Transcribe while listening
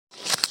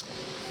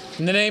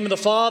In the name of the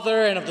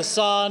Father, and of the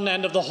Son,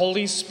 and of the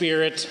Holy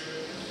Spirit.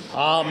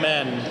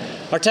 Amen.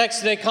 Our text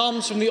today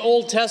comes from the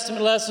Old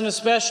Testament lesson,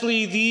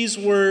 especially these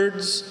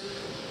words: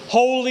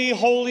 Holy,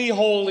 holy,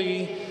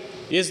 holy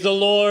is the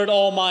Lord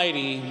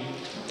Almighty.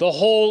 The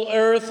whole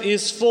earth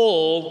is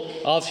full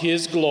of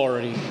His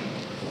glory.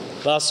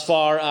 Thus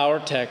far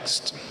our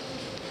text.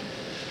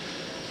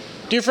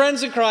 Dear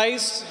friends in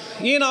Christ,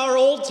 in our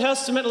Old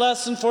Testament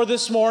lesson for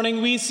this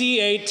morning, we see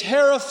a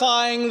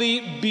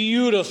terrifyingly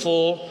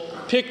beautiful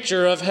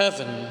picture of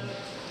heaven.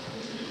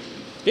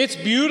 It's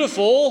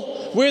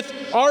beautiful with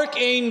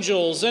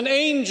archangels and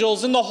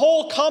angels and the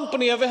whole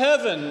company of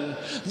heaven,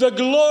 the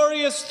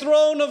glorious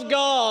throne of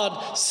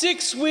God,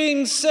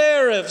 six-winged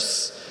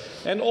seraphs,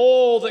 and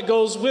all that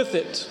goes with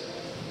it.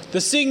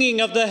 The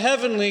singing of the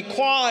heavenly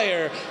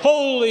choir,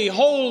 Holy,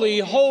 holy,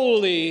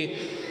 holy,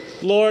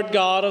 Lord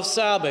God of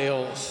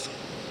Sabaoth.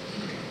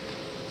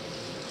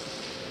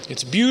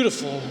 It's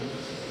beautiful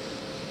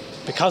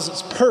because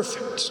it's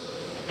perfect.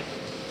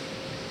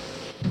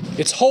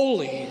 It's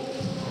holy.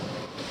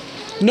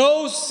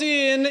 No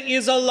sin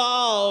is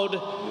allowed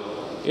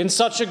in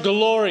such a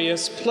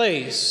glorious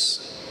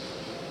place,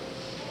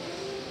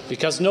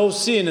 because no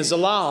sin is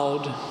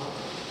allowed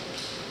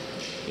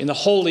in the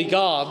holy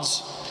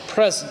God's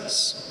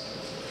presence.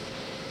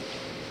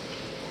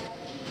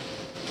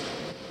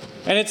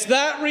 And it's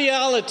that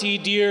reality,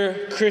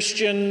 dear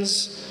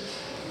Christians,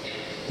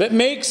 that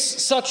makes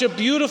such a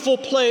beautiful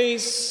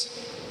place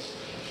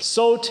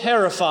so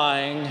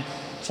terrifying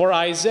for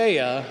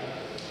Isaiah.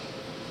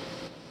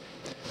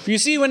 You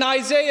see, when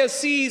Isaiah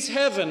sees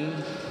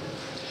heaven,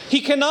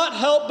 he cannot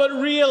help but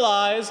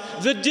realize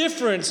the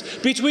difference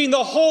between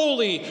the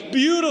holy,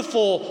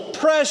 beautiful,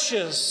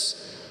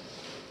 precious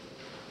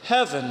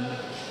heaven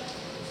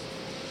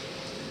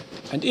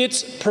and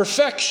its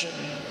perfection,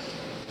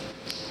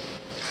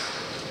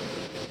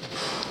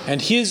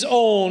 and his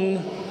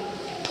own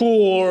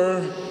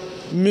poor,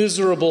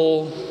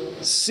 miserable,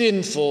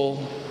 sinful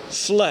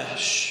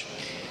flesh.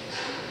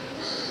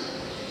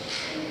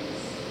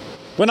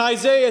 When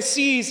Isaiah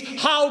sees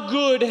how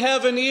good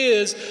heaven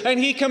is, and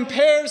he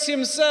compares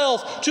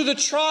himself to the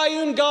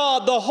triune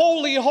God, the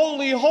holy,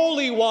 holy,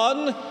 holy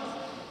one,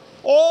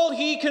 all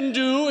he can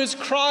do is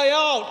cry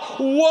out,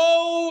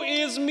 "Woe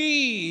is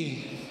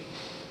me!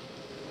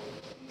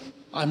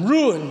 I'm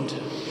ruined.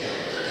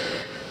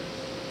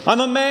 I'm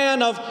a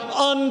man of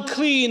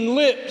unclean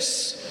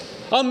lips,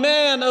 a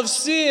man of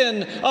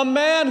sin, a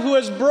man who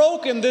has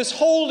broken this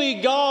holy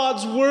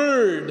God's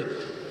word,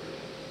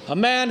 a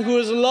man who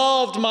has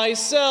loved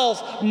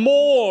myself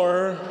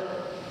more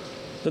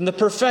than the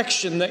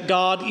perfection that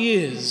God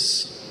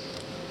is.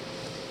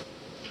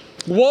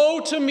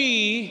 Woe to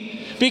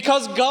me,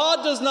 because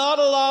God does not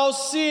allow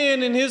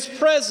sin in His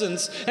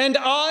presence, and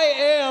I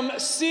am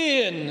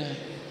sin.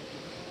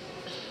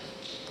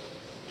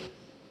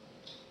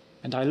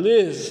 And I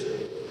live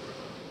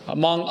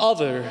among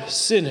other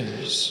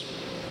sinners."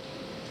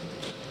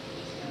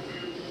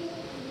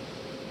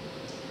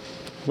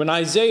 When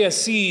Isaiah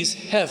sees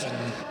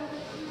heaven,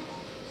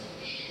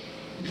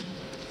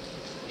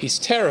 he's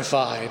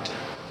terrified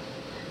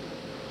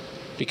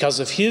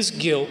because of his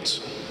guilt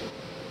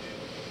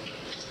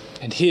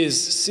and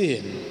his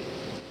sin.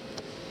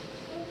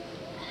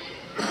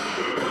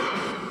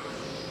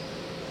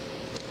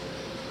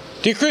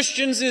 Dear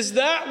Christians, is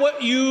that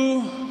what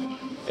you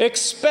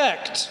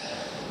expect?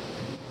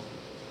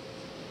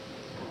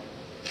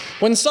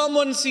 When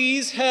someone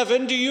sees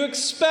heaven, do you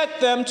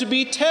expect them to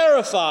be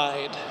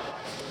terrified,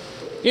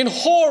 in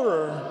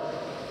horror,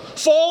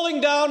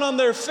 falling down on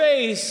their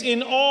face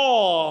in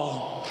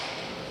awe?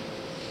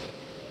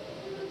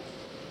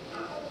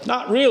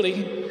 Not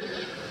really.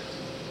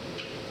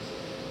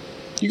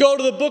 You go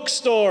to the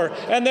bookstore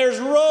and there's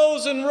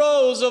rows and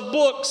rows of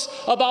books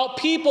about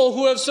people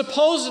who have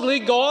supposedly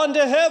gone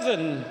to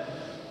heaven.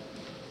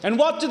 And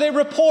what do they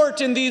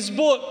report in these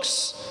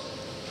books?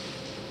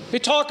 They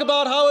talk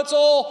about how it's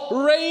all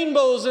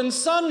rainbows and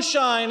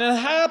sunshine and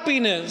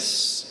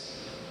happiness.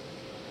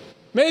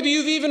 Maybe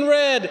you've even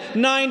read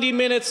 90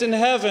 Minutes in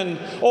Heaven,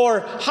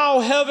 or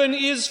How Heaven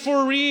is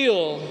for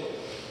Real.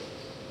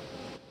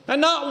 And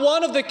not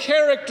one of the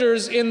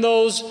characters in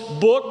those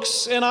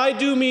books, and I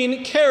do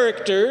mean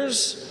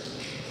characters,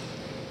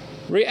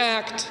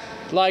 react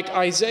like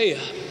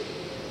Isaiah.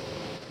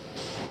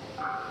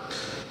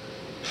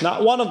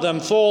 Not one of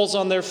them falls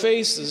on their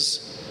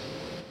faces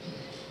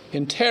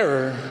in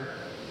terror,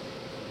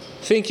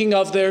 thinking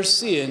of their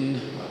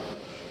sin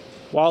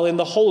while in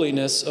the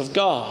holiness of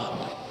God.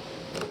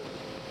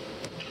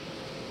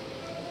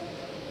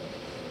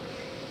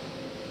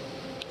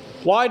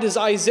 Why does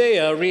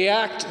Isaiah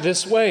react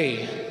this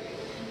way?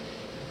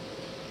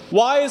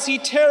 Why is he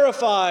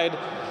terrified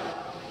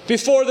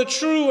before the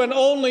true and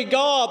only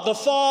God, the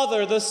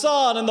Father, the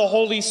Son, and the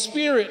Holy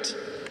Spirit?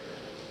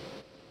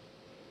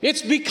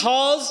 It's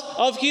because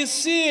of his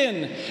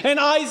sin. And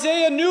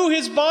Isaiah knew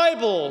his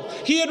Bible.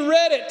 He had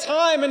read it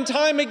time and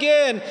time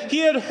again. He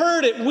had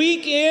heard it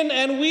week in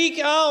and week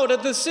out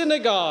at the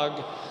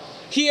synagogue.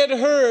 He had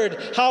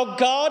heard how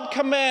God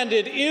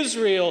commanded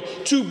Israel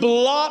to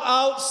blot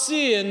out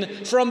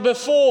sin from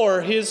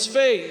before his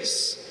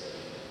face.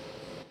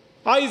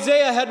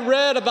 Isaiah had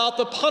read about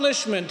the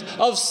punishment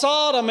of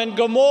Sodom and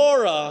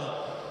Gomorrah.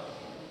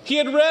 He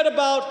had read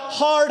about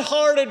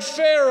hard-hearted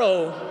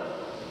Pharaoh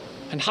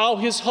and how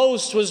his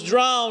host was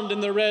drowned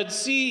in the Red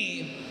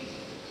Sea.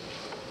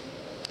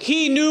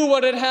 He knew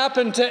what had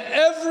happened to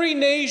every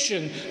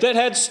nation that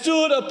had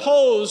stood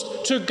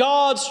opposed to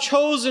God's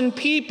chosen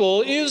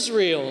people,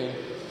 Israel.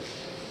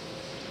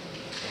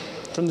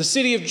 From the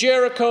city of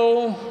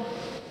Jericho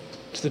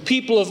to the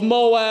people of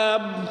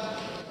Moab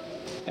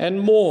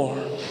and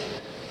more.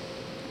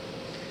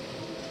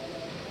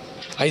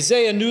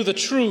 Isaiah knew the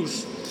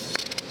truth.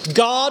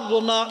 God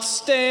will not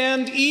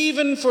stand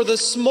even for the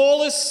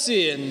smallest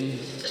sin.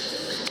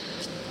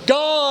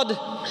 God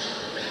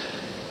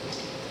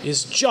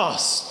is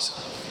just.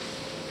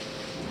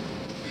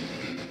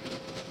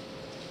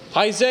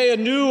 Isaiah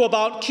knew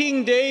about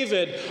King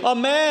David, a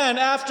man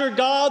after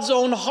God's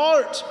own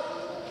heart,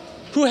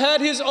 who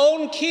had his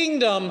own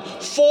kingdom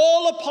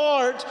fall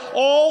apart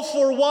all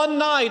for one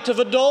night of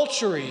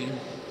adultery.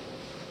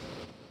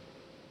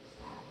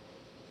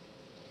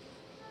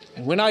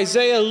 And when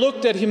Isaiah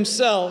looked at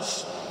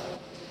himself,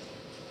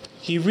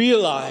 he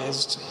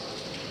realized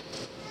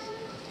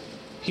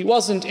he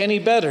wasn't any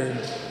better.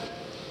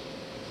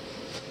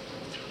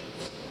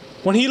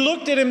 When he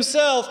looked at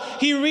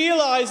himself, he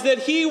realized that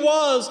he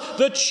was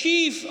the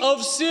chief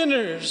of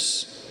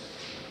sinners.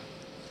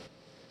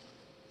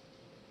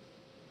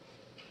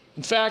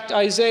 In fact,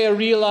 Isaiah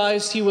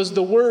realized he was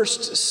the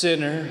worst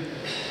sinner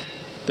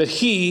that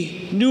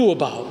he knew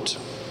about.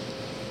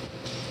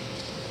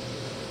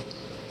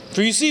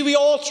 For you see, we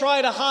all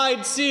try to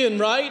hide sin,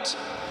 right?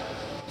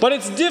 But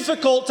it's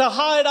difficult to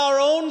hide our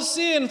own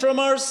sin from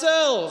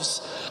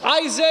ourselves.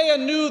 Isaiah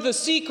knew the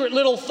secret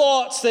little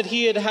thoughts that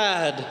he had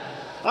had.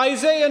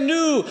 Isaiah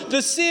knew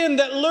the sin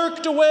that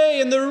lurked away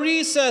in the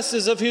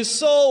recesses of his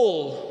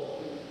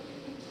soul.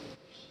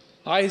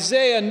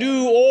 Isaiah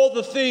knew all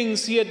the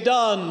things he had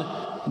done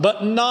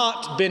but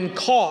not been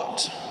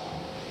caught.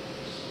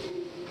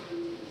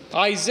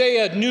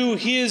 Isaiah knew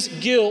his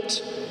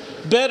guilt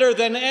better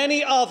than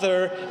any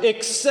other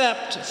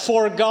except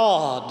for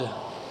God.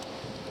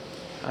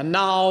 And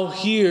now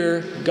here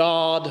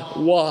God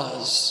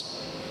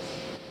was.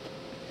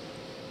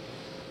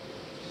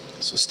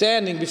 So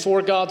standing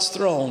before God's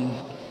throne,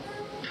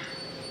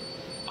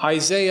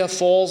 Isaiah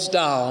falls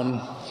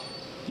down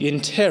in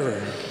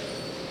terror.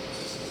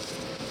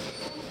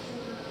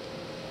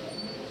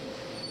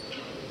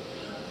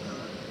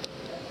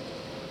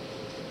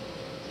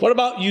 What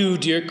about you,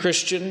 dear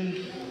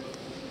Christian?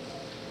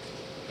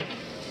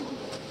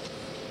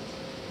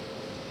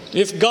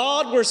 If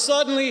God were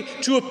suddenly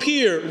to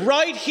appear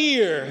right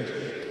here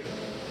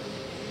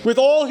with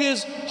all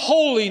his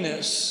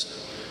holiness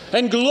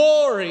and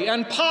glory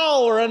and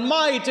power and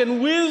might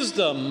and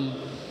wisdom,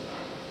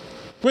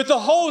 with the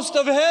host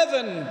of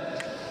heaven,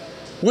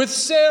 with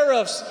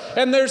seraphs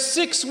and their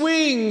 6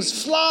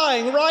 wings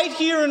flying right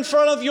here in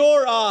front of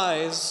your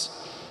eyes,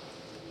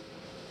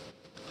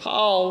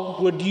 how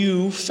would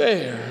you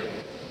fare?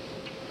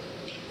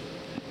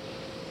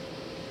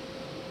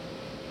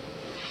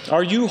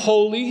 Are you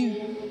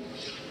holy?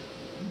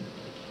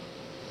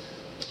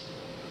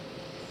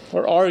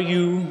 Or are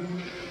you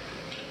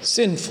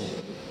sinful?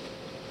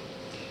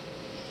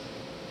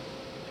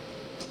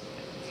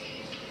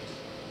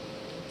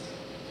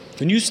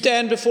 When you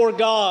stand before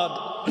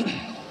God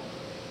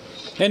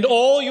and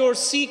all your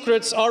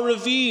secrets are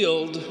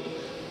revealed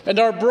and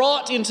are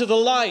brought into the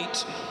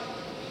light,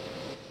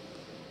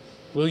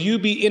 will you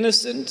be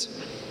innocent?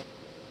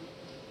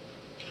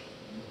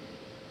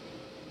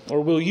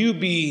 Or will you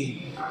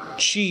be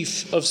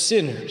chief of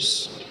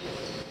sinners?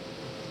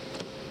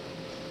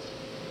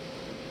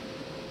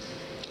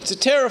 It's a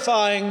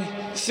terrifying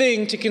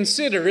thing to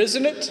consider,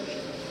 isn't it?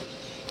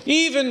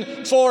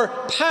 Even for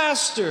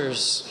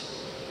pastors.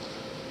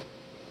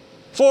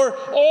 For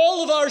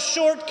all of our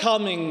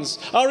shortcomings,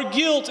 our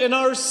guilt, and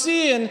our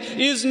sin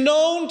is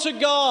known to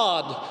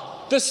God.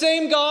 The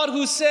same God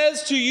who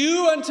says to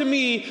you and to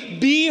me,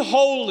 "Be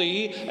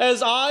holy,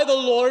 as I, the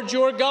Lord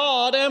your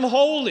God, am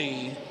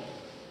holy."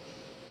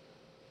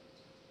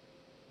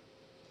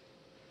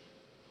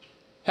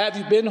 Have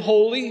you been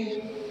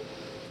holy?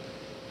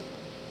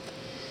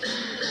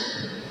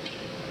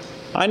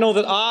 I know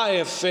that I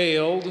have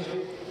failed.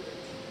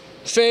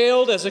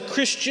 Failed as a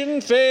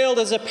Christian, failed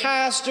as a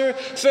pastor,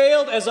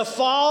 failed as a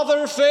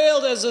father,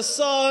 failed as a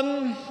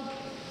son.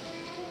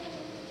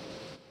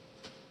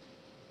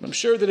 I'm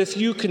sure that if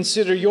you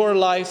consider your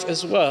life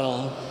as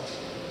well,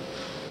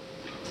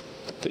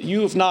 that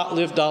you have not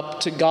lived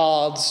up to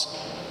God's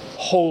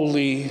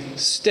holy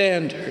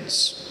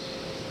standards.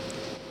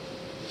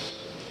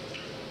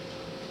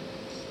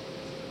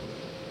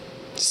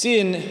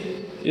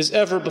 Sin is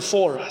ever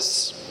before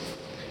us.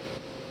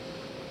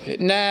 It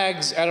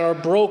nags at our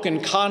broken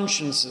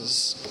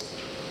consciences,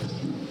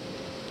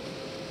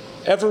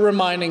 ever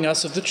reminding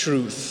us of the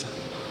truth.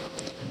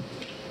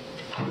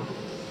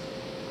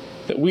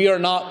 we are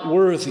not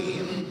worthy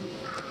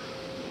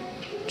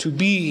to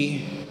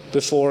be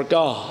before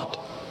God.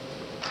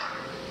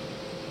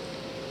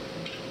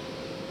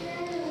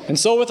 And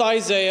so with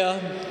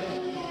Isaiah,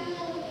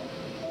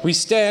 we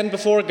stand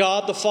before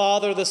God the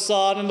Father, the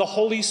Son, and the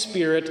Holy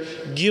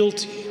Spirit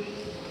guilty.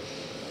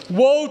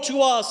 Woe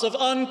to us of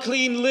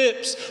unclean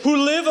lips, who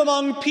live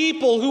among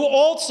people who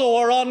also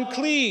are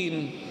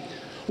unclean.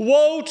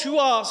 Woe to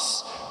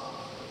us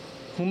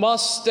who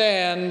must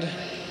stand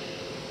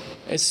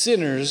as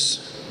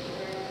sinners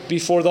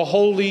before the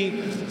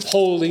holy,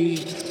 holy,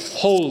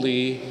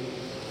 holy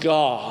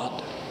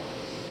God.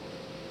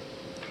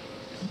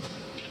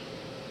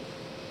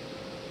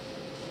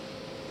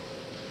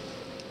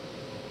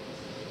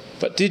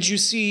 But did you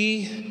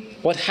see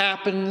what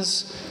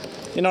happens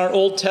in our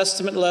Old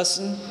Testament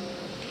lesson?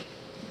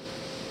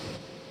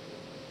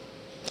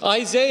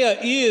 Isaiah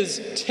is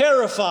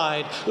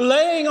terrified,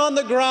 laying on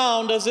the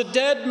ground as a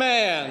dead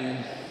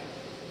man,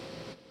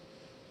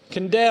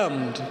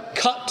 condemned,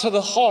 cut to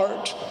the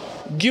heart,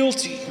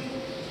 guilty.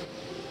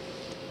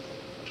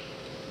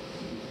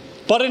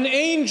 But an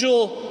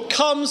angel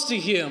comes to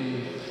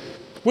him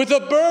with a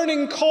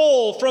burning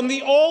coal from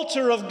the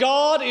altar of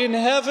God in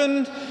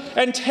heaven,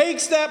 and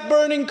takes that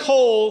burning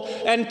coal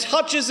and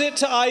touches it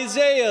to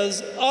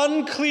Isaiah's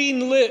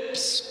unclean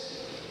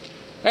lips,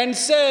 and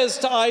says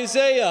to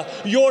Isaiah,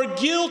 "Your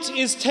guilt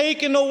is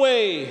taken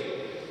away,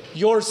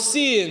 your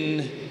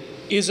sin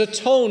is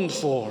atoned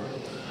for."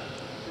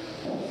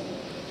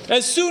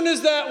 As soon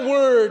as that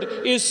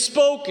word is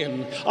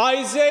spoken,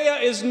 Isaiah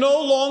is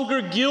no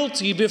longer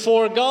guilty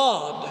before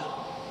God.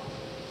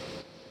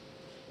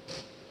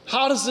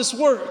 How does this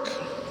work?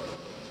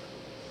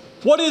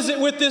 What is it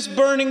with this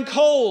burning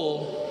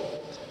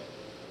coal?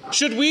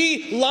 Should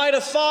we light a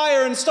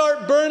fire and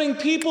start burning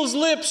people's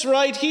lips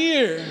right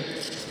here?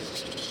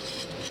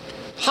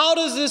 How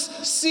does this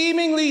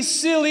seemingly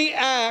silly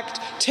act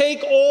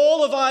take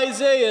all of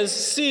Isaiah's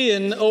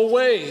sin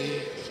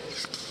away?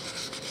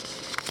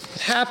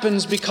 It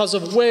happens because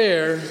of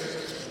where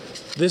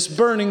this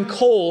burning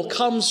coal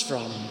comes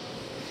from.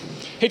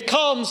 It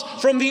comes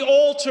from the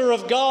altar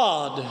of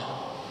God.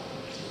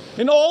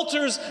 An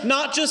altar's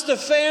not just a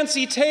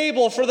fancy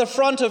table for the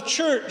front of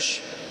church.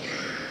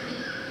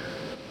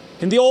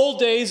 In the old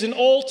days, an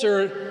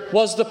altar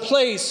was the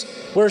place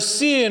where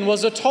sin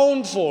was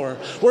atoned for,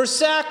 where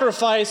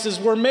sacrifices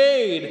were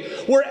made,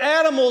 where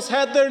animals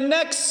had their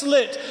necks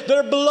slit,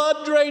 their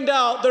blood drained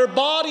out, their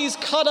bodies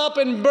cut up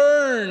and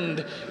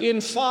burned in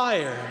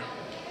fire.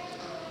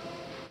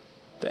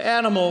 The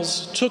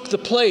animals took the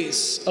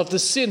place of the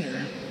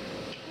sinner.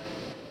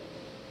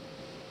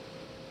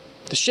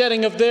 The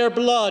shedding of their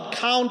blood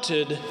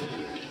counted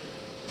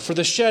for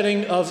the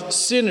shedding of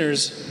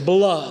sinners'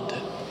 blood.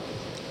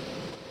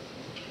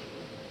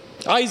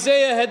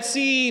 Isaiah had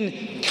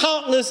seen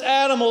countless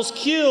animals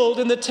killed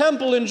in the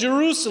temple in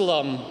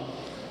Jerusalem.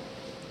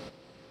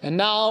 And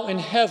now in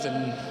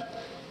heaven,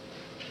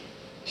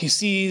 he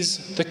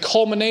sees the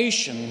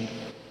culmination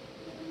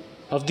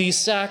of these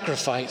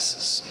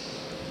sacrifices.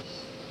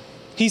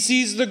 He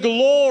sees the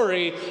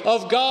glory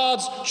of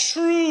God's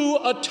true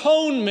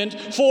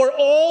atonement for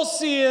all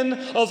sin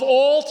of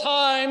all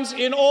times,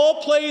 in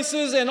all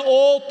places, and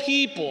all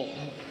people.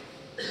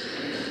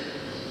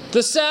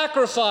 The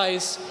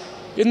sacrifice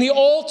in the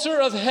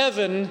altar of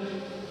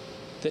heaven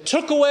that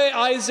took away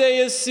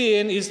Isaiah's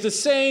sin is the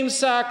same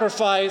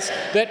sacrifice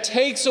that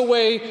takes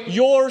away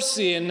your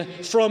sin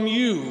from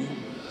you.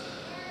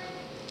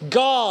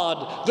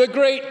 God, the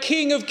great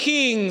King of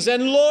kings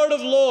and Lord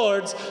of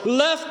lords,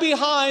 left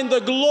behind the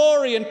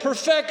glory and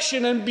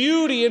perfection and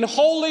beauty and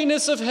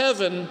holiness of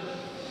heaven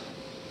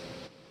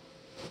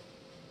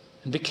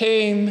and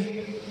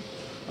became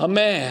a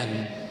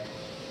man,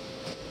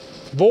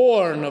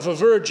 born of a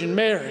Virgin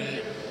Mary,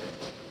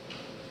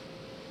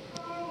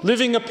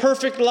 living a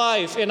perfect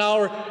life in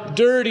our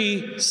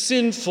dirty,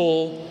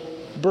 sinful,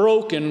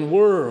 broken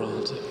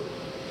world.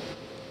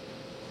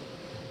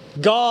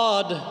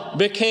 God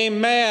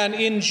became man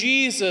in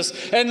Jesus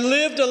and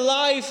lived a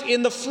life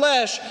in the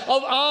flesh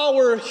of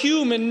our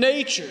human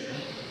nature.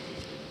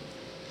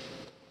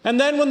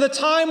 And then when the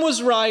time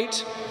was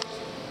right,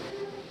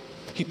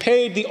 he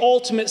paid the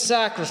ultimate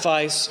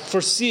sacrifice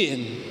for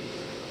sin.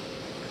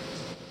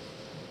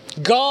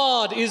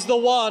 God is the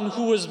one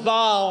who was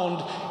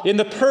bound in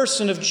the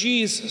person of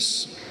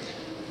Jesus.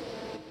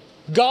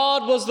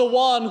 God was the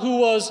one who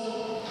was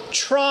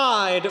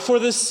tried for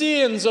the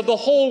sins of the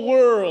whole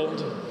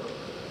world.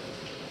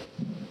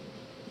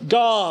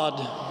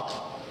 God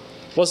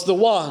was the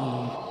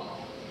one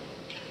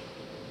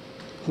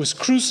who was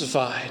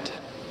crucified,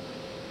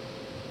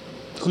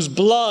 whose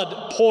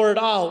blood poured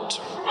out.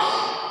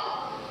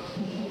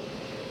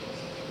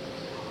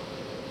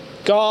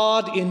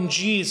 God in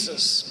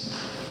Jesus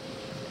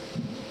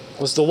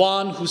was the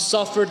one who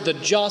suffered the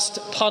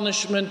just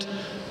punishment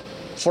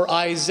for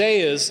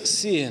Isaiah's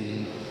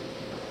sin.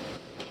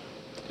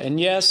 And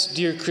yes,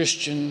 dear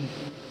Christian,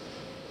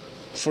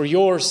 for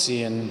your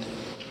sin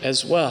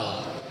as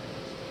well.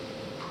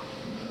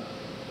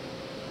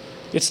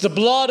 It's the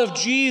blood of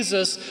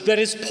Jesus that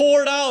is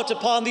poured out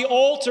upon the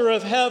altar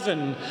of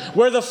heaven,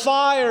 where the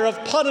fire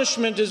of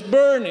punishment is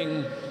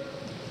burning.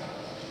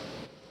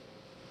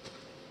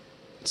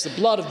 It's the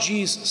blood of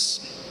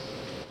Jesus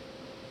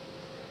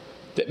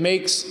that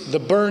makes the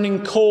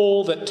burning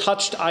coal that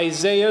touched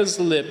Isaiah's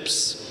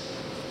lips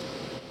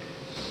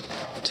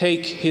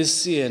take his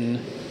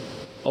sin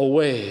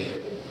away.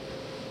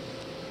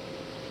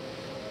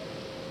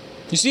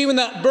 You see, when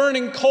that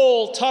burning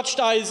coal touched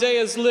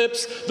Isaiah's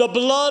lips, the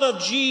blood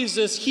of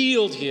Jesus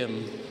healed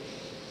him.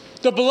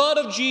 The blood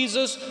of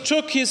Jesus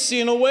took his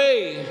sin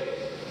away.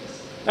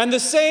 And the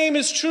same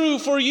is true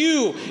for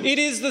you. It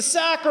is the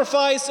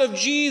sacrifice of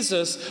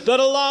Jesus that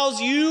allows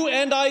you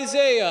and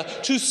Isaiah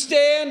to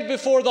stand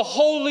before the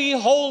holy,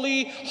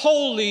 holy,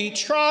 holy,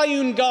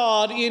 triune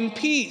God in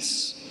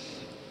peace.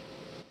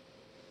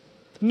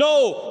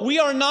 No, we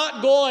are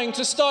not going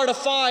to start a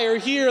fire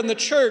here in the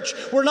church.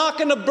 We're not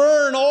going to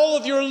burn all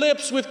of your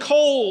lips with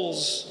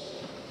coals.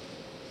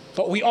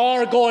 But we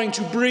are going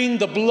to bring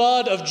the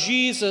blood of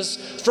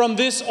Jesus from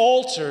this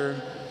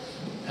altar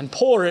and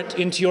pour it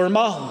into your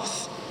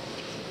mouth.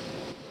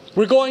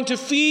 We're going to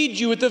feed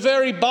you with the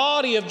very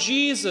body of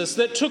Jesus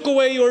that took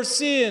away your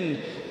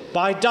sin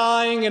by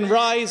dying and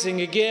rising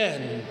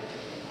again.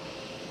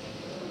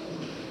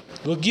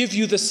 We'll give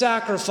you the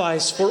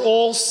sacrifice for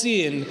all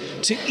sin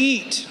to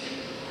eat.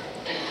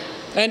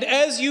 And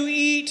as you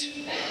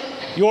eat,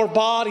 your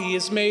body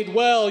is made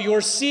well,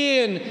 your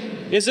sin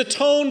is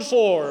atoned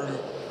for,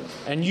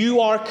 and you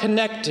are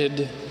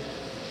connected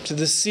to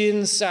the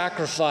sin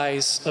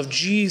sacrifice of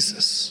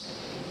Jesus.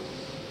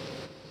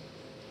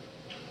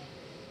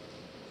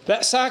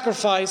 That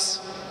sacrifice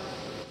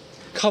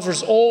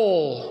covers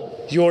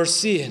all your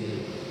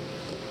sin.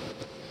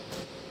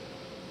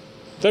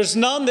 There's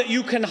none that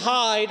you can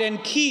hide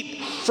and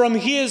keep from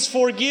His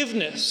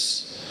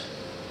forgiveness.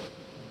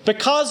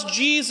 Because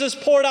Jesus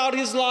poured out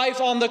His life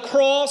on the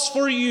cross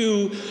for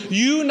you,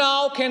 you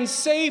now can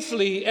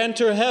safely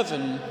enter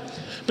heaven.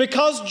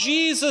 Because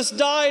Jesus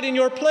died in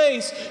your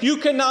place, you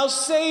can now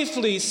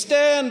safely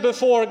stand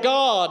before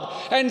God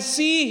and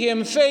see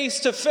Him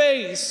face to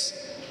face.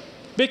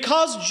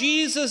 Because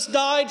Jesus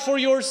died for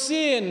your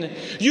sin,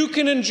 you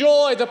can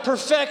enjoy the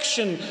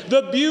perfection,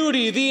 the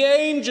beauty, the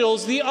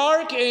angels, the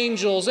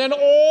archangels, and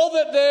all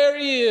that there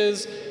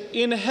is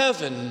in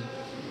heaven.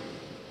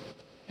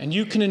 And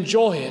you can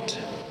enjoy it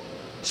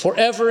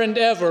forever and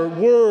ever,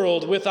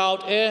 world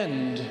without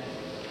end.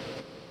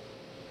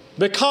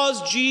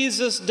 Because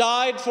Jesus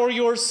died for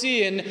your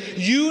sin,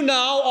 you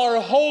now are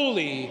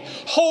holy,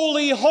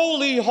 holy,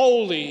 holy,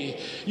 holy.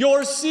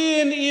 Your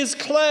sin is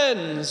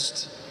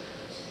cleansed.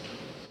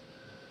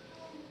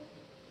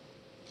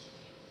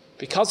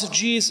 Because of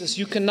Jesus,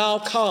 you can now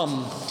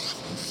come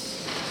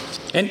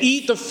and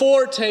eat the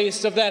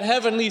foretaste of that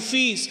heavenly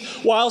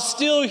feast while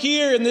still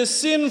here in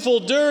this sinful,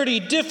 dirty,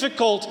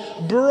 difficult,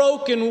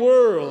 broken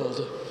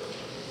world.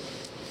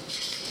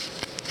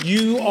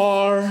 You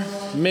are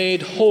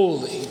made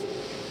holy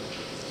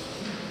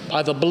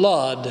by the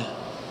blood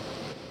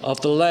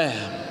of the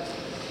Lamb.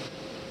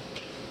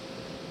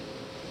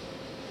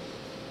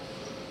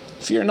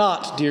 Fear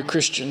not, dear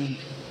Christian,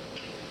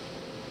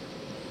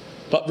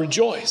 but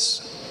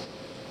rejoice.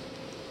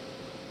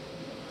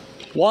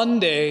 One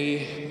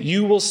day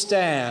you will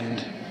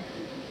stand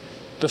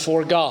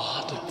before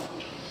God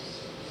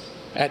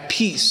at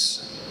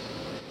peace,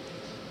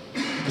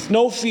 with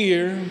no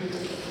fear,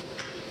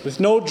 with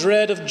no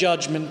dread of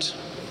judgment.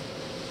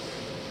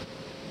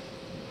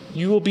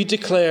 You will be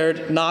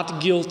declared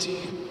not guilty.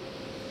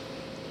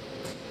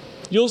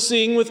 You'll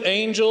sing with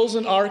angels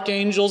and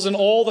archangels and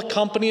all the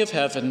company of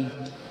heaven.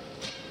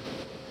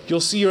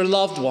 You'll see your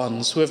loved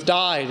ones who have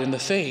died in the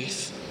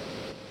faith.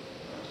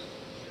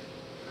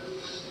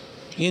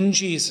 In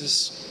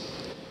Jesus,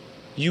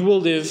 you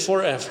will live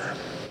forever.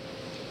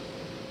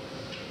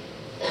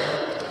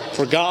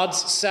 For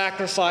God's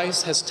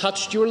sacrifice has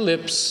touched your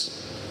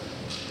lips,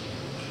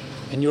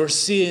 and your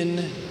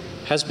sin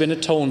has been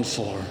atoned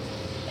for.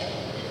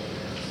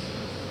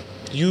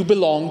 You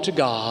belong to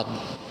God,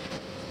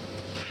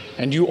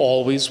 and you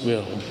always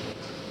will.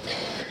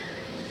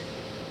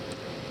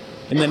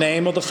 In the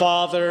name of the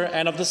Father,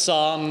 and of the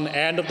Son,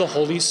 and of the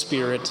Holy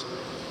Spirit.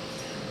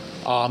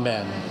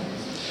 Amen.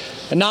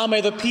 And now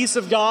may the peace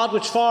of God,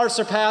 which far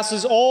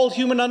surpasses all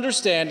human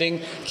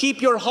understanding,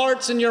 keep your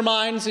hearts and your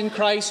minds in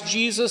Christ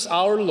Jesus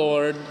our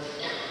Lord.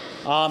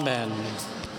 Amen.